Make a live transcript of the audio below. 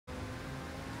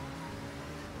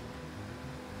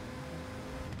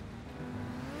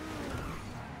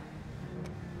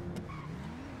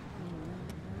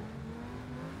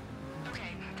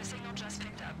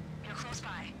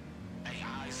Hey,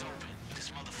 eyes open.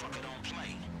 This motherfucker don't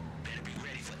play. Better be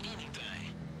ready for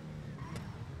anything.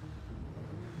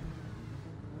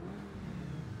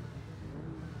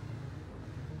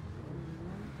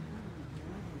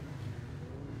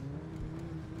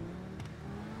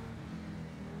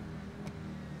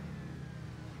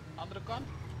 Andere kant.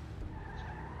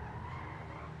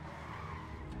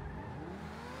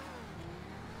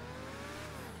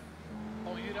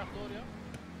 Oh, hier rechtdoor, ja.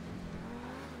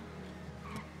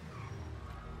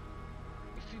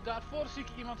 Ik zie daarvoor zie ik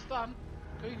iemand staan.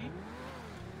 Kun je niet?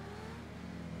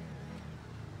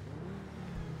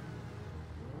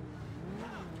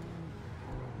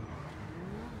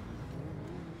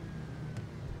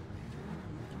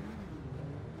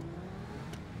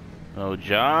 Oh,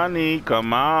 Johnny,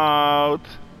 come out.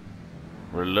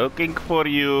 We're looking for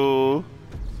you.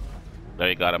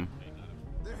 There you got him.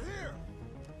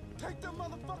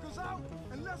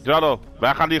 Jado,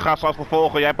 wij gaan die gast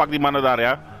achtervolgen. Jij pakt die mannen daar,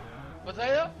 ja? Wat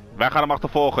zei je? Wij gaan hem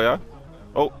achtervolgen, ja?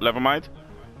 Oh, never mind.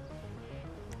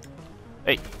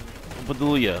 Hey, wat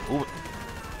bedoel je? Hoe...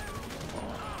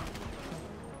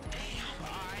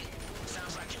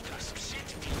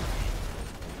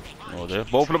 Oh,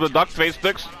 bovenop het dak, 2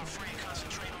 stuks.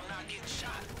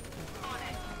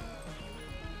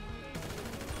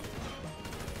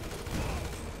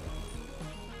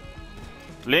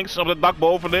 Links op het dak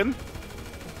bovenin.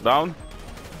 Down.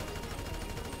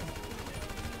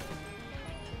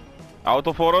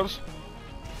 Auto voor ons.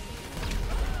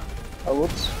 Oh,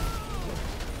 oeps.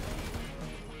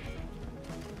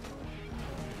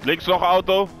 Links nog een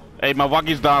auto. Hé, maar Waggy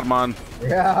is daar, man.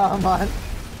 Ja, man.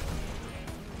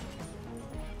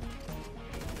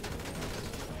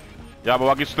 Ja, maar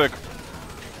Waggy is stuk.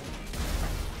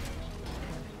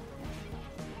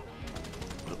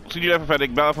 Ik zie jullie even verder,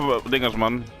 ik bel even dinges,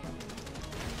 man.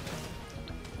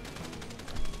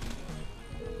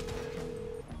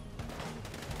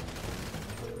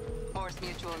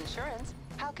 Mutual Insurance.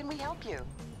 How can we help you?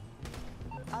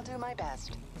 I'll do my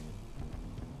best.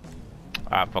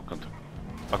 Ah, fuck it.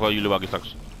 Pak wel jullie Waggy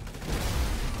straks.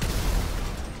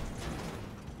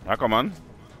 Ja, kom aan.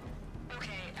 Okay,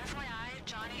 FYI,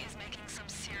 Johnny is making some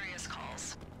serious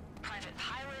calls. Private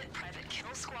pilot, private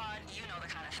kill squad, you know the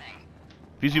kind of thing.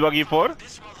 Wie is die Waggy hiervoor?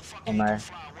 Van mij.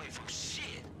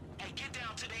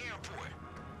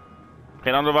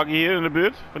 Geen andere Waggy hier in de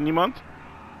buurt? Van niemand?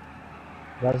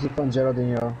 Daar is die van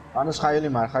Geraldinho. Anders gaan jullie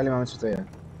maar met z'n tweeën.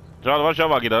 Zo, wat is jouw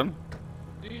Waggy dan?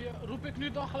 Die roep ik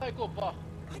nu dan gelijk op, wacht.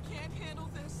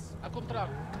 Hij komt eraan.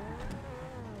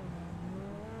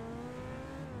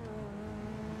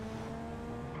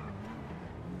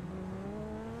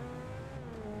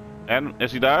 En,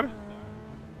 is hij daar?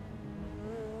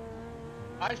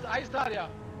 Hij is daar, ja.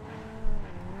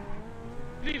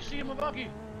 Lief, zie je mijn Waggy?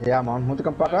 Ja, man, moet ik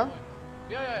hem pakken?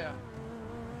 Ja, ja, ja.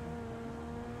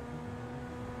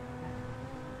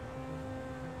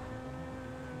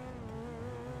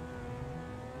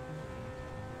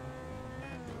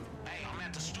 Hey, I'm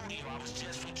at the studio. I was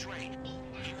just with Dre.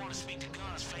 He want to speak to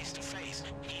Guns face to face.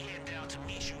 He head down to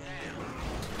meet you now.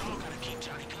 Y'all gotta keep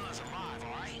Johnny Guns alive,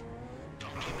 alright?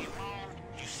 Don't get me wrong.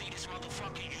 You see this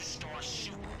motherfucker, you start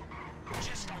shooting.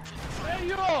 Just don't put the fire. Hey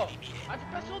joh! Hij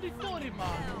heeft best wel die tory, man.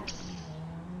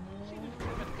 Zie je nu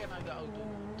met Ken uit de auto?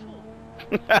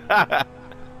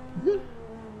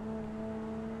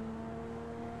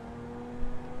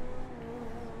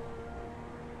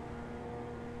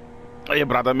 Oh, je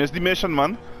brada mist die mission,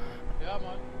 man. Ja,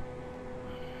 man.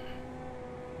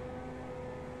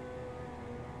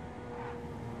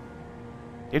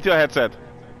 Heeft hij al headset?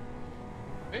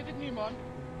 Weet ik niet, man.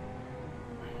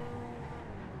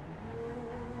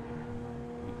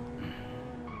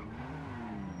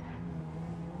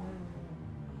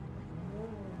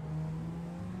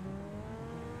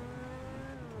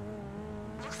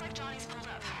 Looks like Johnny's pulled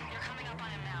up. You're coming up on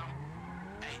him now.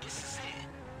 Hey, this is it.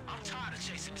 I'm tired of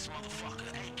chasing this motherfucker.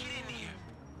 Hey, get in here.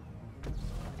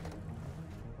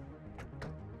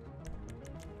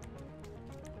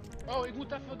 Oh, ik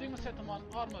moet even wat dingen zetten, man.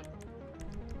 Armor.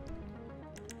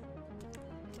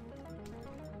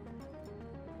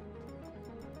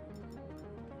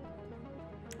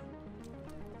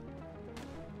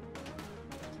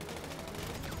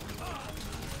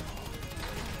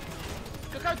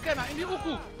 Kijk uit, Kenna, in die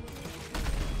oekoe.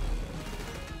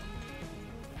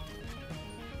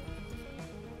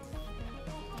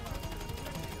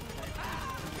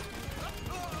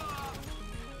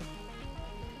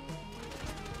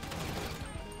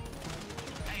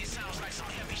 Hey, it sounds like some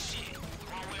heavy shit.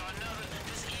 One way or another,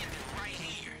 this ending right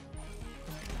here.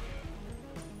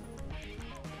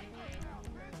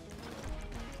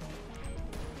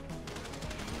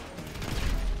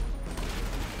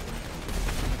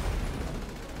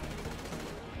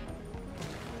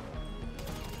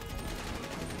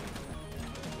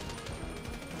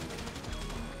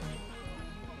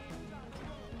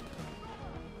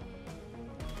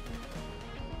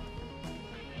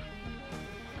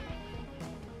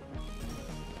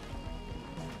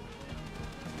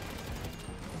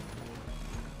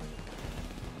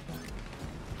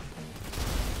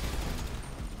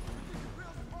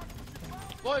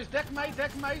 Boys, dek mij,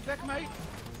 dek mij, dek mij.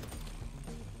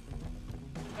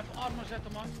 Even armor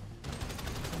zetten, man.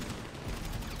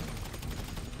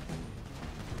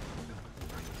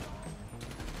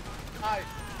 Ai,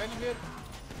 ben ik weer.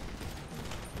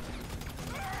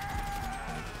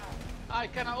 Ai,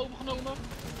 ik heb hem overgenomen.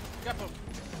 Ik heb hem.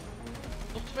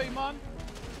 Nog 2 man.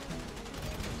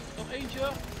 Nog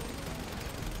eentje.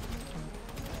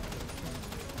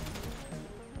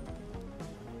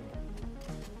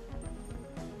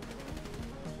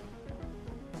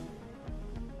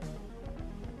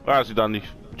 Waar is hij dan, die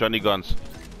Johnny Guns?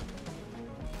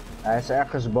 Hij is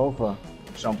ergens boven,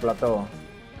 op zo'n plateau.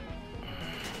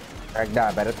 Kijk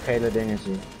daar, bij dat gele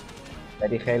dingetje. Bij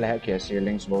die gele hekjes hier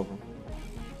linksboven.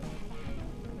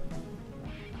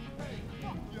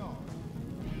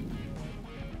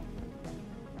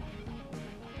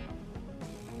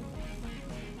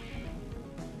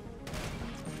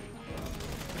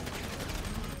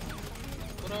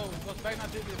 Bro, het was bijna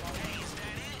dit weer, man.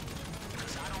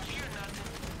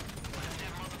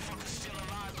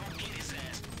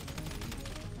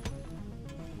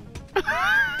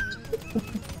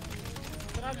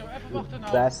 Even wachten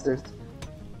nou. Bastard.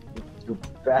 You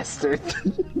bastard.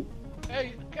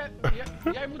 Hey, Ken,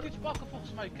 jij moet iets pakken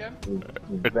volgens mij, Ken.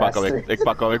 Ik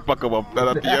pak hem op.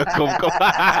 Nadat hij uitkomt, kom.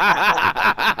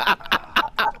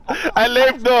 Hij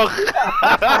leeft nog!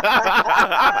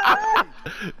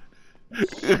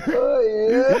 Oh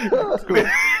yeah.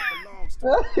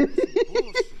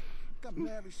 Got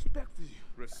mad respect for you.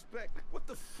 Respect? What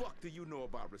the fuck do you know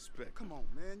about respect? Come on,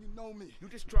 man, you know me.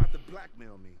 You just tried to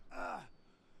blackmail me.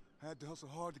 I had to hustle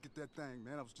hard to get that thing,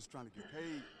 man. I was just trying to get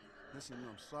paid. Listen,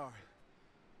 I'm sorry.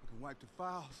 I can wipe the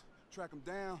files, track them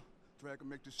down, drag and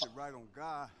make this shit right on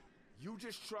God. You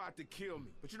just tried to kill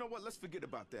me. But you know what? Let's forget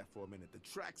about that for a minute. The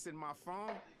tracks in my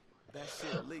phone, that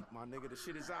shit leaked, my nigga. The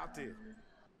shit is out there.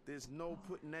 There's no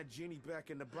putting that genie back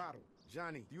in the bottle.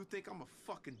 Johnny, do you think I'm a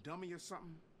fucking dummy or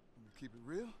something? You keep it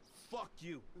real? Fuck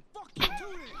you. And fuck you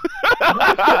too then.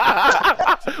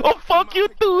 Oh, fuck you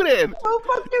too then. Oh,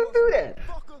 fuck you, do that.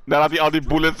 Nadat hij al die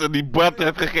bullets en die butt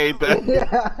heeft gegeten. Funny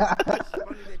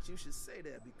that you should say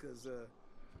that because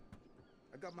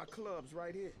I got my clubs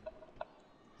right here.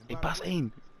 Ik pas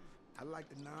 1. I like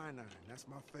the 9-iron. That's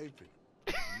my favorite.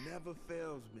 Never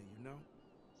fails me, you know?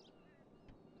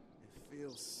 It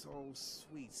feels so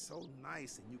sweet, so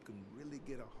nice, and you can really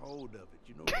get a hold of it,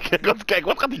 you know what I mean? Kijk,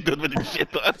 wat gaat hij doen met die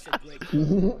shit hoor? That's a great club.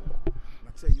 And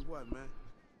I tell you what, man.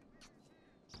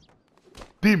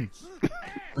 Team.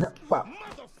 Don't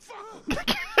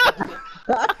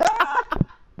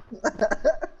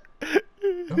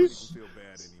even feel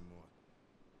bad anymore.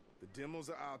 The demos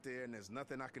are out there and there's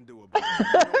nothing I can do about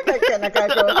it.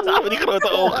 Kijk hoor. Met die grote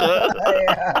ogen.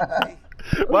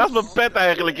 Waar is mijn pet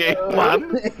eigenlijk heen,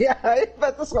 man? Ja, je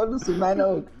pet is gewoon dus in mijn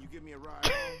ook. Can you give me a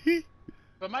ride home?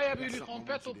 Bij mij hebben jullie gewoon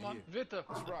pet op, man. Witte.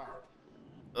 Let's ride.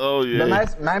 Oh Bij jee. mij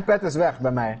is, mijn pet is weg,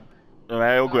 bij mij.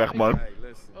 Wij ook weg, man. Hey,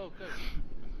 listen. Oké.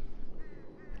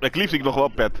 Ik liefst ik nog wel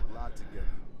pet. A lot together,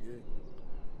 yeah.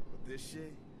 But this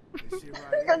shit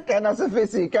right Ik kan Ken als een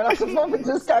visie. Ken als een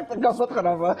poppetjes kijkt en kapot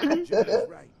genomen. here, Johnny's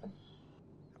right.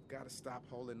 I've got to stop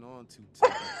holding on too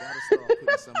tight. I've got to start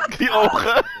putting some of Die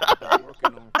ogen. I've been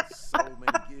working on for so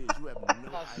many years. You have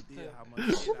no idea how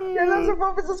much shit I Ken als een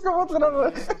poppetjes kapot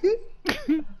genomen.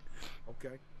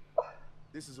 Okay?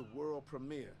 This is a world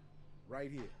premiere.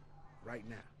 Right here. Right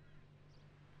now.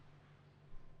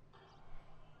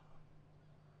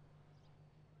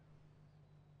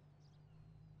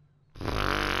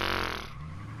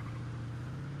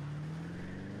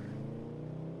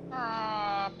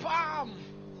 Bam!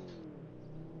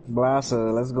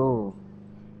 Blazen, let's go.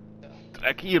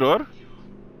 Trek hier hoor.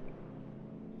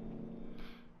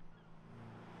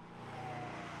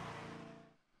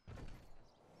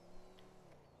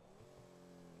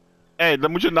 Hé,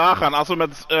 dan moet je nagaan. Als we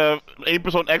met 1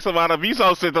 persoon extra waren, wie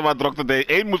zou zitten waar Dr.Dre?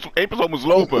 Eén persoon moest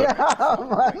lopen. Ja,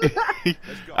 man. Kijk,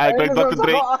 Eén persoon Dr. zou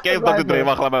Dre. wel Kijk, achterblijven. Dr. Dre,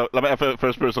 wacht, laat me even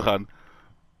first person gaan.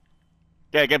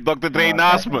 Kijk, ik heb Dr. Dre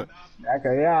naast me. Kijk,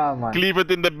 ja, man. Cleveland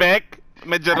in the back.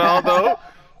 Met Geraldo.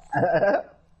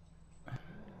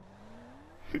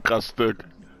 Ik ga stuk.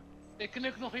 Ik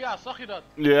knik nog ja, zag je dat?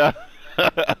 Ja.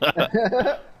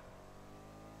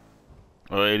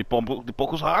 Oh, hey, die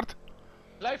pok is hard.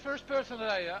 Blijf first person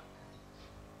rijden, ja.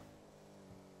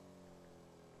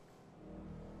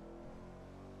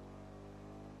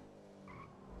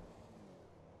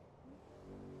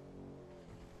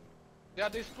 Ja,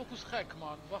 deze pok is gek,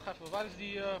 man. Wacht even, waar is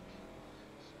die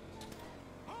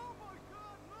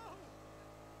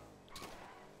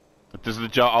Het is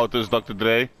dat jouw auto is, Dr.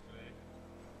 Dre.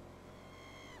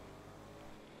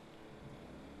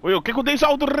 Oei, Maar joh, kijk hoe deze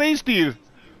auto race hier.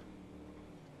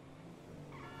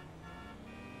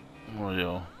 Oh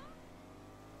joh.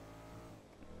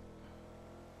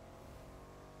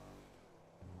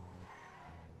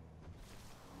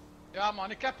 Ja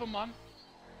man, ik heb hem man.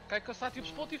 Kijk, dan staat hij op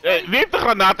Spotify. Hey, wie heeft een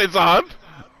granaat in zijn hand?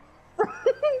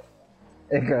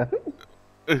 Ik,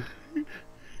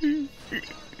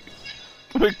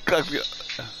 Mijn kakje.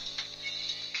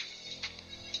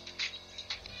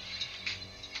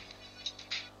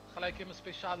 Gelijk in mijn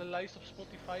speciale lijst op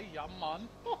Spotify, ja man.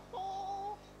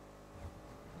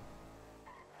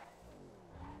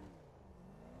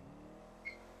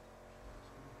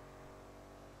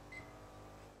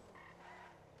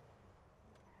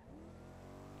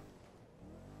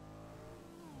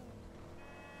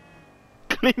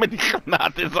 Niet met die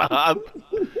granaat in zijn hand.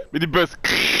 Met die bus.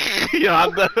 Je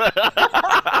handen.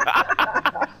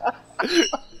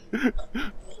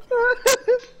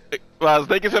 Waar,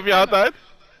 steek eens even je hand uit.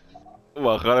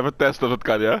 Wacht, ga even testen of het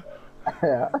kan, ja?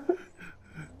 ja.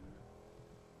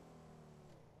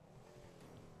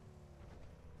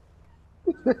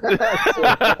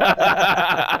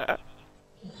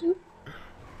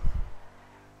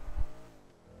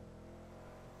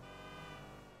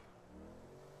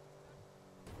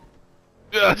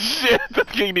 Ja, shit, dat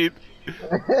ging niet.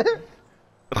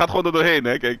 Het gaat gewoon er doorheen,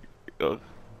 hè, kijk. Oh.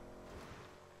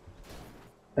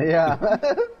 Ja.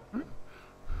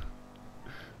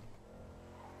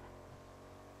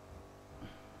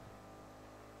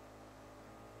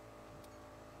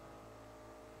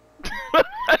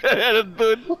 Ja, dat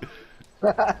doet.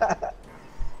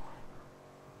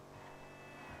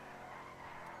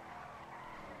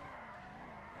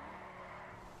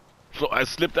 Zo, hij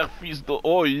slipt echt vies door.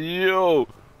 Oh, yo.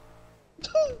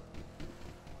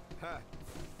 Ha.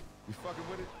 You fucking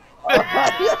with it?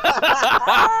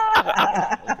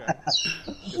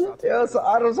 Ja, zijn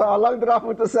arm zou al lang eraf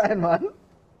moeten zijn, man.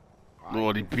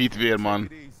 Oh, die Piet weer, man.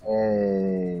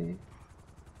 Hey.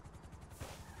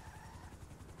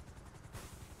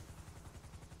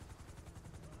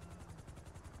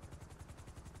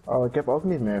 Oh, ik heb ook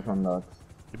niet meer van dat.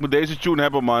 Ik moet deze tune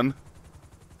hebben, man.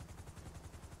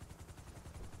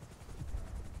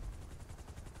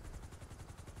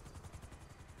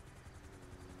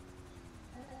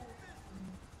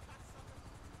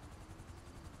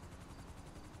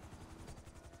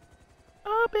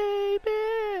 Oh,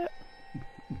 baby.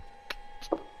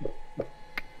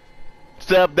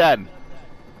 Stop then.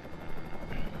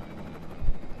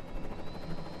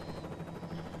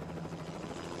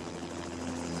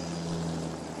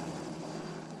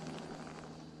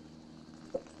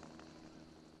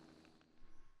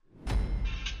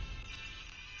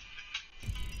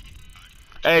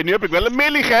 Hey, nu heb ik wel een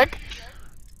milli, gek.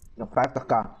 Nog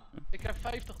 50k. Ik heb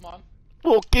 50 man.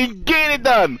 Fucking get it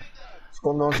dan. Ze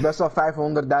konden ons best wel 500.000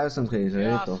 geven, weet je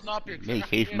Ja, toch? snap je. Ik Nee, zeg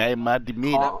geef je mij eerlijk, maar die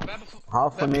milli. Oh. we hebben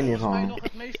Half familie volgens mij gewoon. nog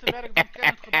het meeste werk dan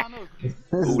Ken gedaan ook.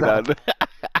 Hoe dan?